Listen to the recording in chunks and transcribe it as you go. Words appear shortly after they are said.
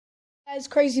Guys,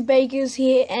 Crazy Bakers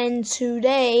here, and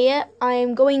today I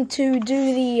am going to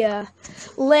do the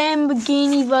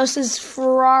Lamborghini versus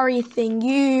Ferrari thing.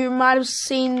 You might have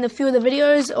seen a few of the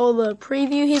videos or the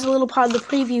preview. Here's a little part of the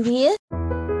preview here.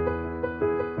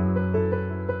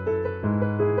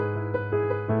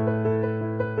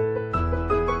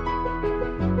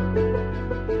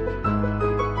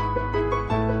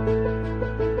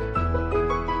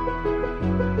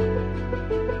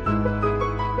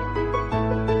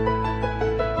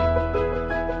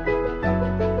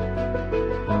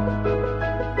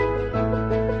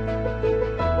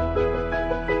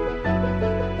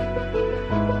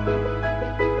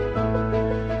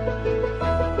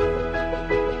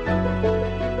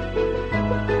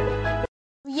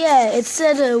 Yeah, it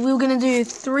said we were going to do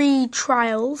 3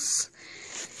 trials,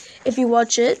 if you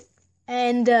watch it,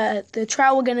 and the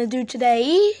trial we're going to do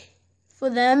today for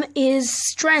them is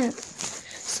strength.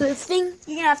 So the thing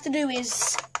you're going to have to do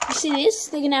is, you see this?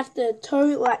 They're going to have to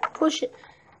push it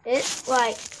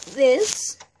like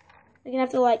this. They're going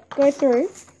to have to go through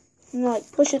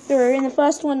and push it through, and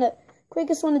the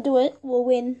quickest one to do it will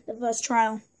win the first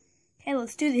trial. Okay,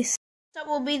 let's do this. That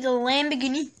will be the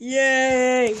Lamborghini.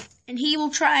 Yay! And he will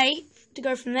try to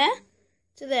go from there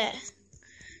to there.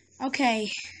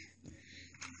 Okay.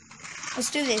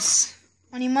 Let's do this.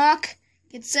 On your mark,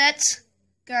 get set,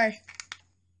 go.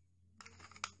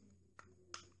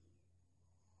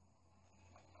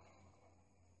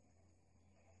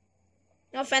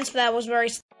 No offense, but that was very...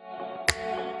 It's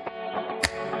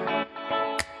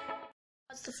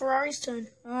the Ferrari's turn.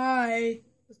 Alright,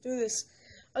 let's do this.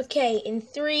 Okay, in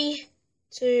 3,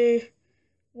 2,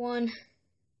 1.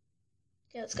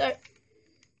 Okay, let's go.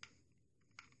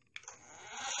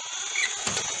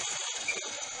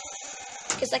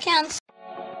 Guess that counts.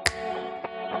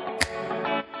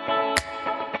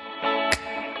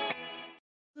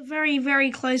 A very, very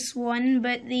close one,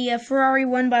 but the Ferrari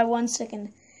won by 1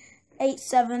 second.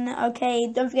 8-7.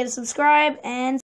 Okay, don't forget to subscribe and